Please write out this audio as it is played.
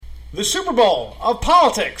The Super Bowl of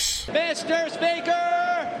politics. Mr.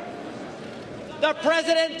 Speaker, the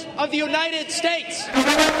President of the United States.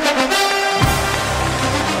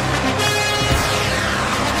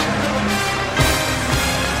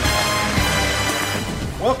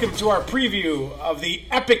 Welcome to our preview of the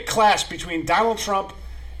epic clash between Donald Trump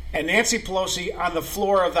and Nancy Pelosi on the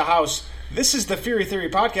floor of the House. This is the Feehery Theory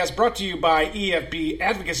Podcast, brought to you by EFB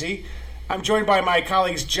Advocacy. I'm joined by my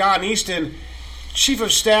colleagues John Easton, Chief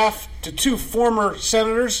of Staff to two former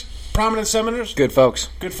senators, prominent senators. Good folks.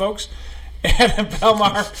 Adam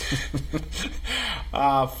Belmar,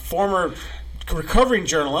 former recovering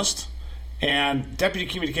journalist and Deputy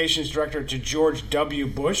Communications Director to George W.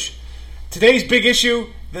 Bush. Today's big issue,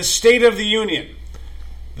 the State of the Union,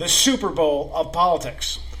 the Super Bowl of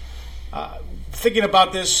politics. Thinking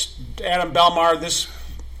about this, Adam Belmar, this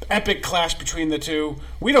epic clash between the two,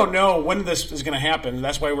 we don't know when this is going to happen.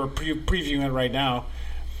 That's why we're previewing it right now.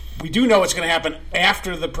 We do know it's going to happen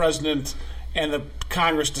after the president and the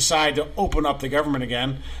Congress decide to open up the government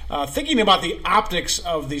again. Thinking about the optics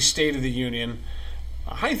of the State of the Union,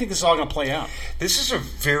 how do you think this is all going to play out? This is a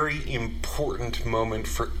very important moment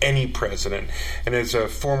for any president. And as a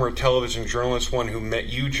former television journalist, one who met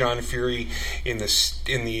you, John Feehery, in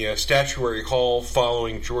the statuary hall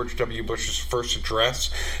following George W. Bush's first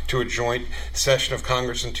address to a joint session of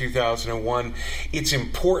Congress in 2001, it's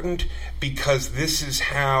important because this is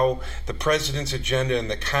how the president's agenda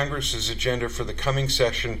and the Congress's agenda for the coming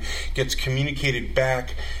session gets communicated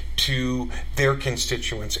back to their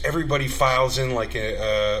constituents. Everybody files in like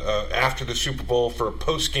after the Super Bowl for a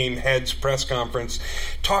post-game heads press conference,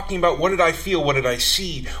 talking about what did I feel, what did I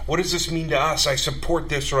see, what does this mean to us, I support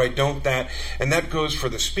this or I don't that, and that goes for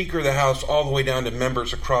the Speaker of the House all the way down to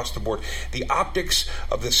members across the board. The optics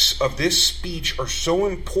of this speech are so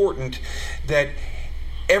important that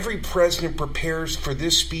every president prepares for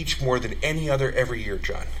this speech more than any other every year,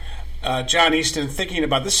 John. John Easton, thinking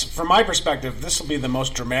about this, from my perspective, this will be the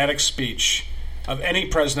most dramatic speech of any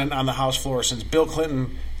president on the House floor since Bill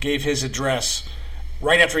Clinton gave his address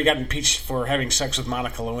right after he got impeached for having sex with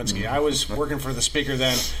Monica Lewinsky. I was working for the Speaker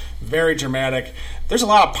then. Very dramatic. There's a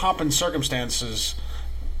lot of pomp and circumstances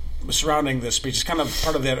surrounding this speech. It's kind of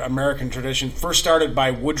part of that American tradition. First started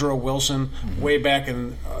by Woodrow Wilson way back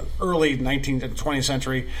in early 19th and 20th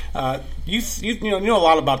century. You know a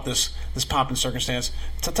lot about this pomp and circumstance.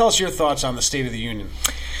 Tell us your thoughts on the State of the Union.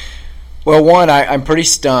 Well, one, I'm pretty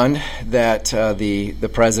stunned that the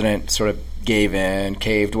president sort of gave in,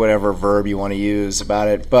 caved, whatever verb you want to use about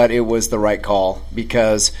it, but it was the right call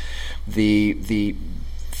because the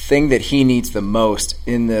thing that he needs the most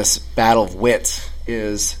in this battle of wits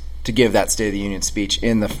is to give that State of the Union speech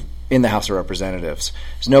in the House of Representatives.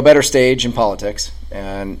 There's no better stage in politics,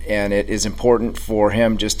 and it is important for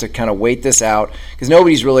him just to kind of wait this out because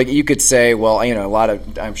nobody's really. You could say, well, a lot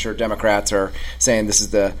of I'm sure Democrats are saying this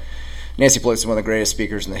is Nancy Pelosi is one of the greatest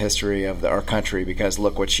speakers in the history of our country because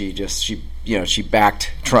look what she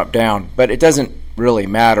backed Trump down, but it doesn't really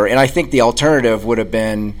matter. And I think the alternative would have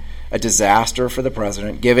been a disaster for the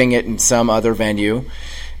president, giving it in some other venue.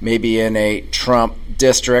 Maybe in a Trump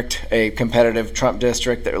district, a competitive Trump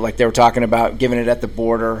district, like they were talking about, giving it at the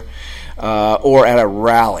border or at a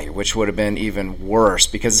rally, which would have been even worse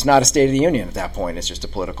because it's not a State of the Union at that point. It's just a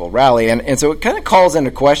political rally. And so it kind of calls into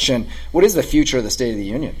question, what is the future of the State of the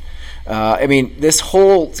Union? This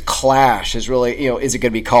whole clash is really, is it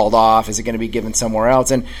going to be called off? Is it going to be given somewhere else?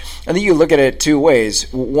 And I think you look at it two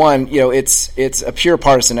ways. One, it's a pure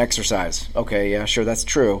partisan exercise. Okay, yeah, sure, that's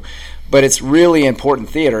true. But it's really important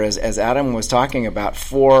theater, as Adam was talking about,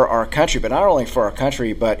 for our country, but not only for our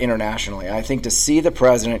country, but internationally. I think to see the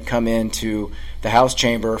president come into the House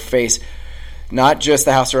chamber, face not just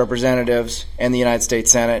the House of Representatives and the United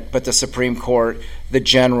States Senate, but the Supreme Court, the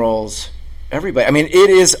generals, everybody. It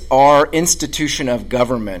is our institution of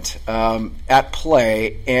government at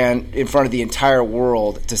play and in front of the entire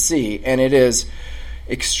world to see, and it is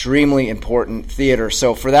extremely important theater.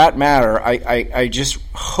 So for that matter, I just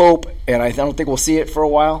hope, and I don't think we'll see it for a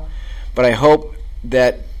while, but I hope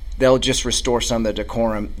that they'll just restore some of the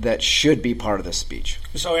decorum that should be part of the speech.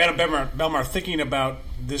 So Adam Belmar, thinking about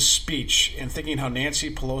this speech and thinking how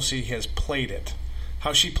Nancy Pelosi has played it,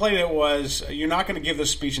 how she played it was, you're not going to give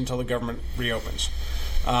this speech until the government reopens.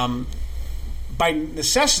 By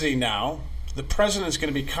necessity now, the president's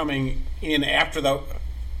going to be coming in after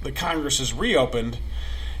the Congress is reopened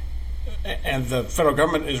and the federal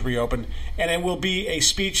government is reopened, and it will be a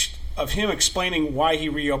speech of him explaining why he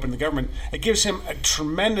reopened the government, it gives him a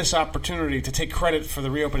tremendous opportunity to take credit for the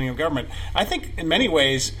reopening of government. I think in many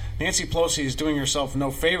ways, Nancy Pelosi is doing herself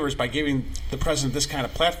no favors by giving the president this kind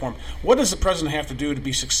of platform. What does the president have to do to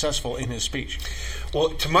be successful in his speech? Well,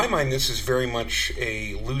 to my mind, this is very much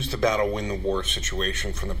a lose the battle, win the war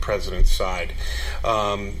situation from the president's side.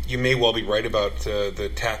 You may well be right about the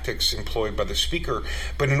tactics employed by the speaker,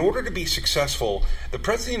 but in order to be successful, the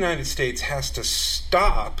president of the United States has to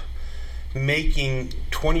stop making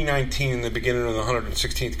 2019 and the beginning of the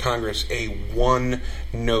 116th Congress a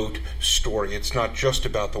one-note story. It's not just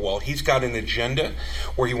about the wall. He's got an agenda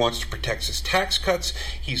where he wants to protect his tax cuts.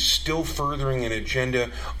 He's still furthering an agenda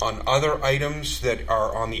on other items that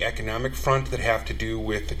are on the economic front that have to do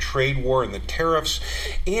with the trade war and the tariffs.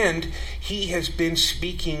 And he has been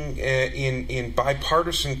speaking in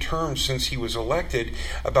bipartisan terms since he was elected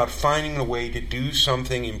about finding a way to do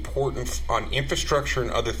something important on infrastructure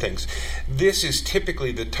and other things. This is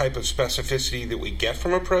typically the type of specificity that we get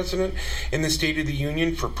from a president in the State of the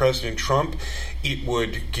Union. For President Trump, it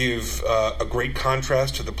would give a great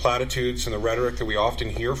contrast to the platitudes and the rhetoric that we often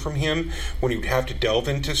hear from him when he would have to delve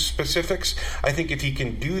into specifics. I think if he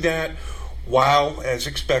can do that while, as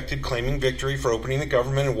expected, claiming victory for opening the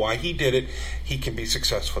government and why he did it, he can be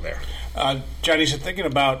successful there. Johnny, so thinking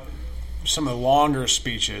about some of the longer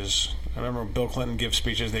speeches, I remember when Bill Clinton gives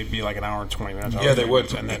speeches, they'd be like an hour and 20 minutes. Yeah, they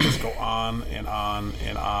would. And then just go on and on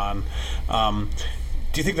and on.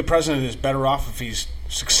 Do you think the president is better off if he's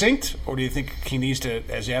succinct, or do you think he needs to,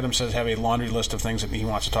 as Adam says, have a laundry list of things that he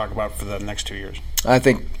wants to talk about for the next 2 years? I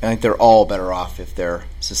think they're all better off if they're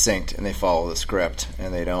succinct and they follow the script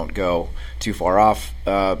and they don't go too far off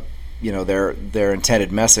their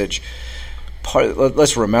intended message.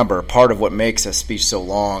 Let's remember, part of what makes a speech so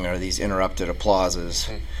long are these interrupted applauses.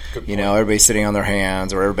 Everybody sitting on their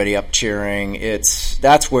hands or everybody up cheering.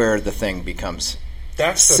 That's where the thing becomes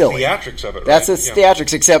That's silly. The theatrics of it, right? That's the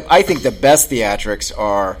theatrics, except I think the best theatrics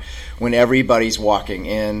are when everybody's walking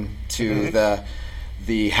in to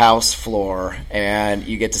the House floor and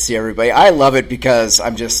you get to see everybody. I love it because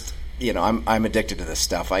I'm just, I'm addicted to this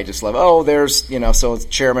stuff. I just love, there's, so it's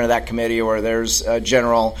chairman of that committee or there's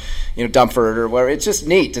General, Dumford or whatever. It's just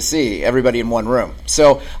neat to see everybody in one room.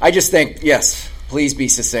 So I just think, yes, please be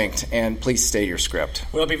succinct and please state your script.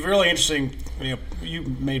 Well, it'll be really interesting. You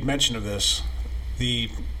made mention of this. The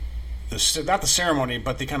not the ceremony,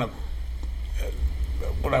 but the kind of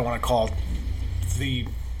what I want to call the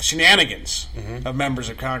shenanigans of members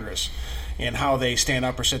of Congress and how they stand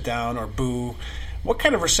up or sit down or boo. What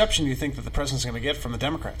kind of reception do you think that the president's going to get from the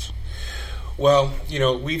Democrats? Well,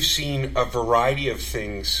 we've seen a variety of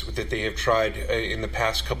things that they have tried in the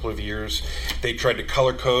past couple of years. They tried to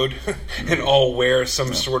color code and all wear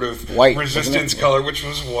some sort of white resistance color, which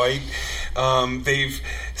was white. They've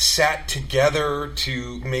sat together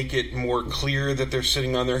to make it more clear that they're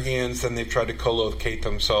sitting on their hands. Then they've tried to co-locate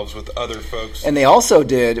themselves with other folks. And they also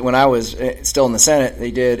did, when I was still in the Senate,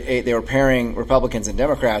 they were pairing Republicans and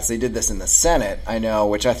Democrats. They did this in the Senate, I know,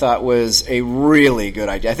 which I thought was a really good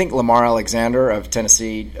idea. I think Lamar Alexander of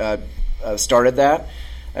Tennessee started that.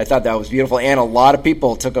 I thought that was beautiful, and a lot of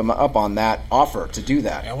people took them up on that offer to do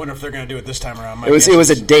that. I wonder if they're going to do it this time around. It was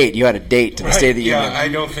a date. You had a date to the State of the Union. Yeah, I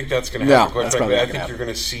don't think that's going to happen. No, quite frankly, I think you're going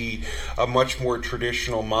to see a much more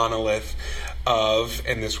traditional monolith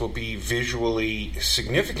and this will be visually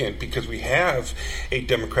significant because we have a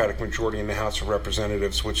Democratic majority in the House of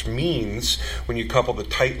Representatives, which means when you couple the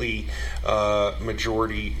tightly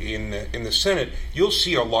majority in the Senate, you'll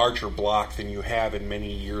see a larger block than you have in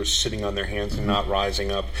many years sitting on their hands and not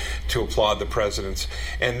rising up to applaud the presidents.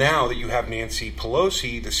 And now that you have Nancy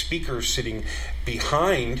Pelosi, the Speaker, sitting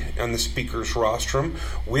behind on the Speaker's rostrum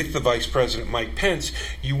with the Vice President Mike Pence,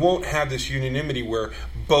 you won't have this unanimity where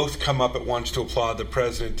both come up at once to applaud the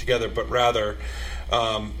president together, but rather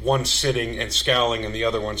one sitting and scowling and the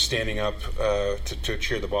other one standing up to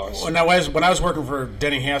cheer the boss. Well, now, when I was working for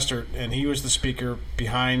Denny Hastert and he was the Speaker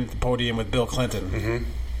behind the podium with Bill Clinton,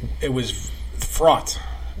 it was fraught.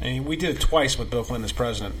 And we did it twice with Bill Clinton as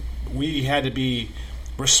president. We had to be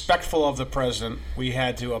respectful of the president. We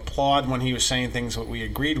had to applaud when he was saying things that we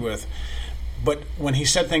agreed with. But when he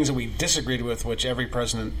said things that we disagreed with, which every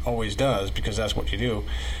president always does, because that's what you do,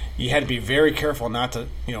 you had to be very careful not to,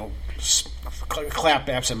 clap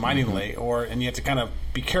absent-mindedly, and you have to kind of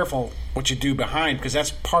be careful what you do behind, because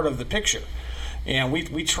that's part of the picture. And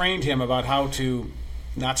we trained him about how to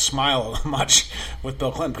not smile much with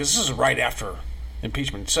Bill Clinton, because this is right after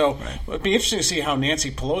impeachment. So it'd be interesting to see how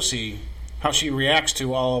Nancy Pelosi, how she reacts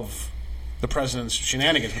to all of the president's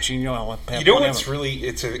shenanigans, which what's really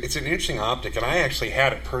it's an interesting optic, and I actually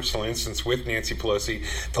had a personal instance with Nancy Pelosi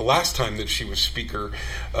the last time that she was Speaker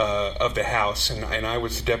of the House, and I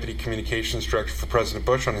was the Deputy Communications Director for President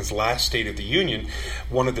Bush on his last State of the Union.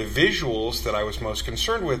 One of the visuals that I was most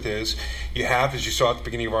concerned with is you have, as you saw at the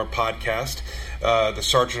beginning of our podcast, the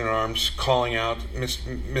Sergeant-at-Arms calling out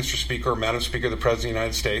Mr. Speaker or Madam Speaker, the President of the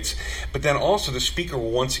United States, but then also the Speaker will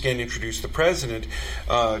once again introduce the President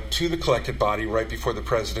to the collected body right before the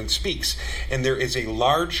President speaks. And there is a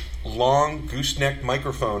large, long, gooseneck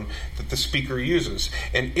microphone that the Speaker uses.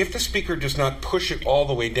 And if the Speaker does not push it all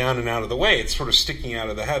the way down and out of the way, it's sort of sticking out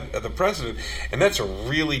of the head of the President. And that's a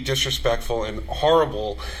really disrespectful and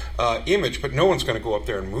horrible image, but no one's going to go up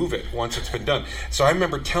there and move it once it's been done. So I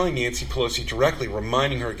remember telling Nancy Pelosi directly,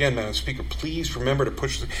 reminding her again, Madam Speaker, please remember to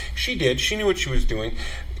push. She did. She knew what she was doing.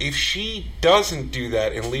 If she doesn't do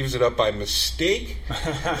that and leaves it up by mistake,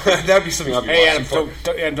 that'd be something I'll be watching for.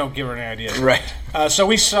 Don't give her any ideas. Right. So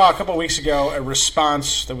we saw a couple of weeks ago a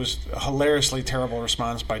response that was a hilariously terrible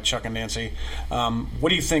response by Chuck and Nancy. What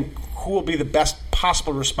do you think? Who will be the best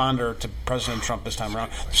possible responder to President Trump this time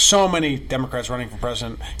around? So many Democrats running for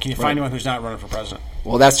president. Can you find anyone who's not running for president?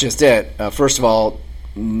 Well, that's just it. First of all,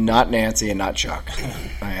 not Nancy and not Chuck.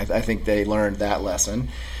 I think they learned that lesson.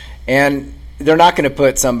 And they're not going to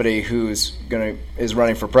put somebody who's is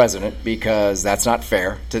running for president, because that's not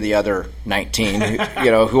fair to the other 19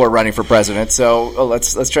 who are running for president. So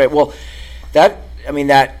let's try it. Well, that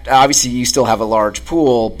obviously you still have a large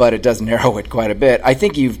pool, but it does narrow it quite a bit. I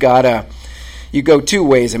think you go two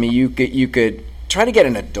ways. I mean, you could try to get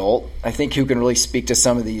an adult, I think, who can really speak to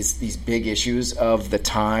some of these big issues of the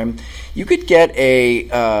time. You could get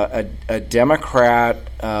a Democrat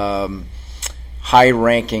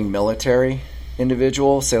high-ranking military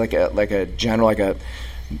individual, say like a general, like a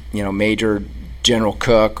Major General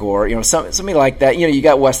Cook, or something like that. You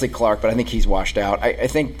got Wesley Clark, but I think he's washed out. I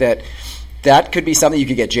think that could be something. You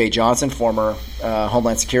could get Jay Johnson, former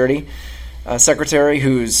Homeland Security Secretary,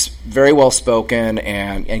 who's very well spoken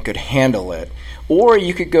and could handle it. Or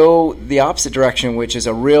you could go the opposite direction, which is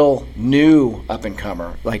a real new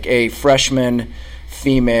up-and-comer, like a freshman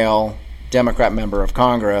female Democrat member of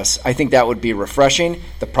Congress. I think that would be refreshing.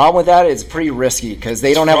 The problem with that is pretty risky, because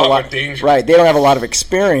they don't have a lot. Right, they don't have a lot of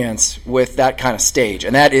experience with that kind of stage,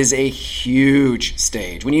 and that is a huge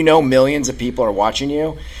stage. When millions of people are watching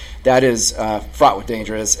you, that is fraught with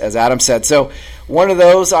danger, as Adam said. So one of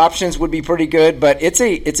those options would be pretty good, but it's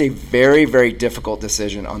a very, very difficult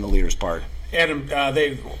decision on the leader's part. Adam,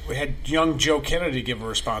 they had young Joe Kennedy give a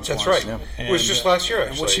response. That's once. right. It was just last year,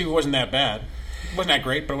 actually. Which wasn't that bad. Wasn't that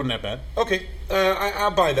great, but it wasn't that bad. Okay,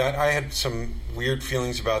 I'll buy that. I had some weird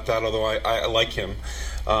feelings about that, although I like him.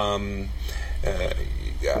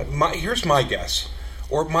 Here's my guess,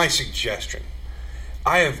 or my suggestion.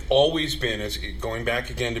 I have always been, going back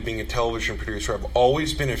again to being a television producer, I've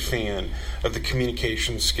always been a fan of the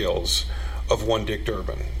communication skills of one Dick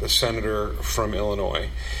Durbin, the senator from Illinois.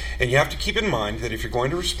 And you have to keep in mind that if you're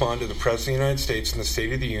going to respond to the President of the United States in the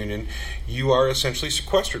State of the Union, you are essentially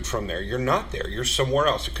sequestered from there. You're not there. You're somewhere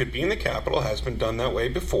else. It could be in the Capitol, has been done that way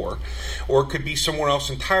before, or it could be somewhere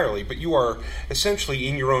else entirely, but you are essentially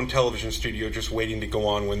in your own television studio just waiting to go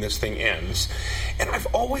on when this thing ends. And I've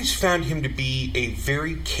always found him to be a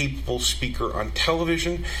very capable speaker on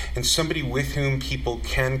television and somebody with whom people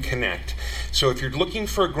can connect. So if you're looking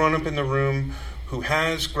for a grown-up in the room who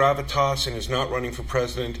has gravitas and is not running for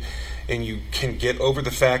president, and you can get over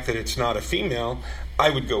the fact that it's not a female, I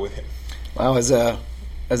would go with him. Wow, as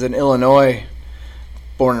an Illinois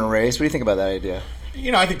born and raised, what do you think about that idea?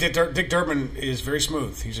 I think Dick Durbin is very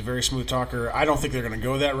smooth. He's a very smooth talker. I don't think they're going to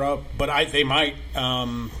go that route, but they might.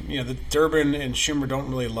 The Durbin and Schumer don't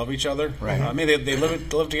really love each other. Right. I mean, they live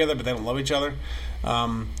together, but they don't love each other.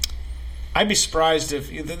 I'd be surprised if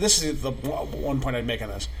this is the one point I'd make on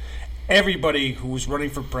this. Everybody who's running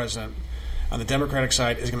for president on the Democratic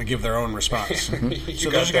side is going to give their own response. So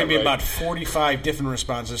there's going to be about 45 different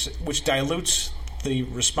responses, which dilutes the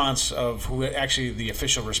response of who actually the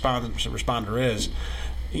official responder is.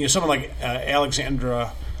 Someone like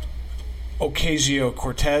Alexandra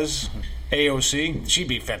Ocasio-Cortez, AOC, she'd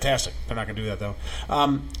be fantastic. They're not going to do that, though.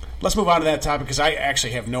 Let's move on to that topic, because I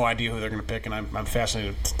actually have no idea who they're going to pick, and I'm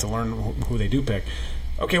fascinated to learn who they do pick.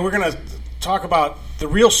 Okay, we're going to talk about the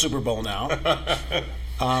real Super Bowl now.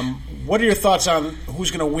 What are your thoughts on who's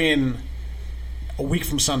going to win a week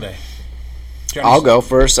from Sunday? Johnny? I'll go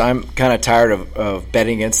first. I'm kind of tired of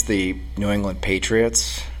betting against the New England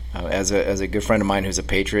Patriots. As a good friend of mine who's a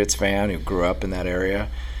Patriots fan who grew up in that area,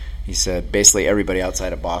 he said basically everybody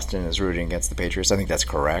outside of Boston is rooting against the Patriots. I think that's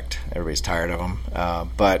correct. Everybody's tired of them.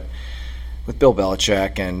 But Bill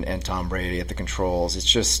Belichick and Tom Brady at the controls, it's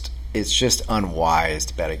just unwise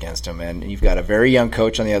to bet against him. And you've got a very young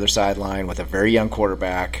coach on the other sideline with a very young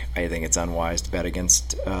quarterback. I think it's unwise to bet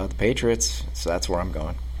against the Patriots. So that's where I'm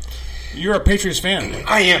going. You're a Patriots fan.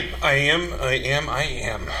 I am.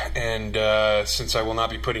 And since I will not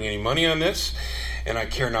be putting any money on this, and I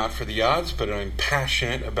care not for the odds, but I'm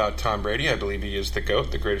passionate about Tom Brady. I believe he is the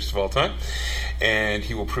GOAT, the greatest of all time, and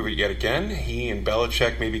he will prove it yet again. He and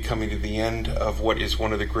Belichick may be coming to the end of what is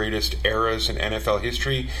one of the greatest eras in NFL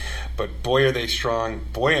history, but boy, are they strong.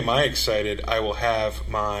 Boy, am I excited. I will have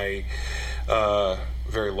my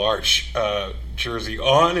very large jersey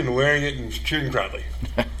on and wearing it and cheering proudly.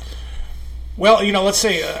 Well, let's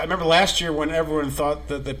say, I remember last year when everyone thought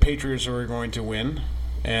that the Patriots were going to win,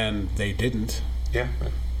 and they didn't. Yeah.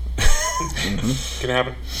 Can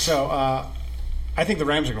happen. So, I think the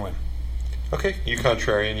Rams are going to win. Okay, you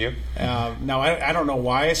contrarian, you. Now, I don't know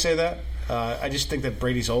why I say that. I just think that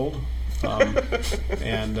Brady's old.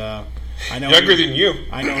 And I know younger than you.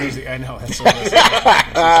 I know. That's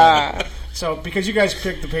so, because you guys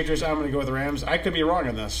picked the Patriots, I'm going to go with the Rams. I could be wrong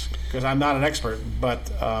on this because I'm not an expert,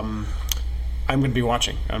 but I'm going to be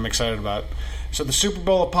watching. I'm excited about it. So, the Super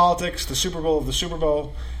Bowl of politics, the Super Bowl of the Super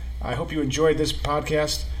Bowl. I hope you enjoyed this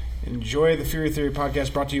podcast. Enjoy the Feehery Theory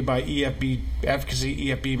Podcast, brought to you by EFB Advocacy.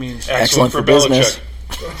 EFB means excellent for business.